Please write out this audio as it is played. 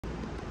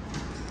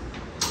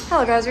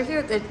Hello guys, we're here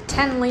at the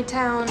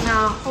Tenleytown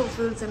Whole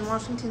Foods in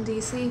Washington,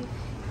 D.C.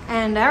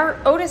 And our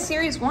Otis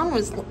Series 1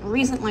 was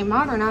recently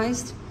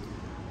modernized.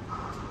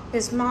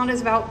 This mod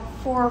is about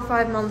 4 or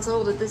 5 months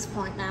old at this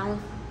point now.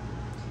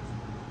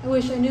 I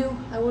wish I knew.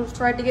 I would have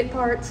tried to get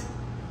parts.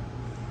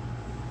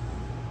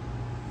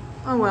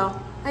 Oh well,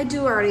 I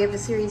do already have a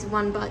Series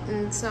 1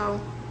 button,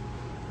 so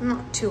I'm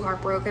not too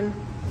heartbroken.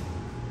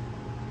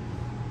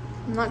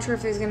 I'm not sure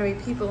if there's going to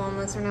be people on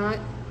this or not.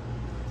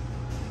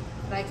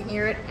 But I can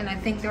hear it, and I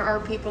think there are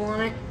people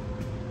on it.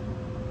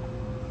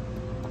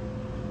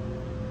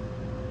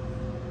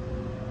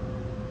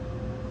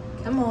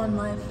 Come on,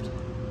 lift.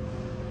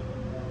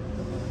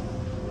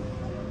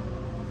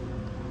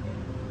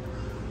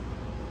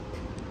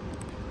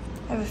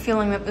 I have a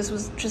feeling that this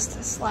was just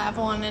a slab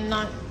one and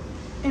not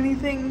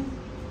anything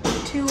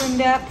too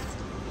in-depth.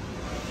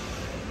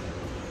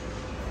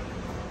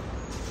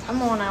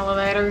 Come on,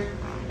 elevator.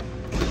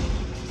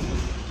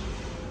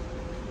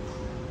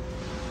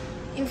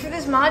 And for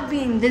this mod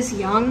being this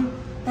young,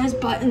 those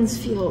buttons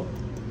feel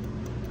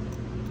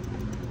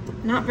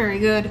not very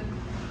good.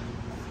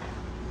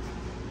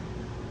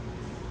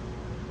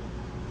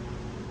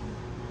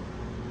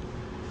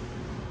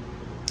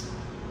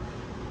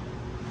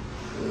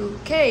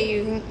 Okay,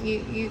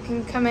 you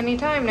can come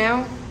anytime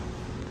now.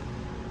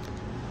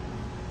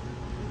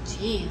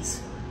 Jeez.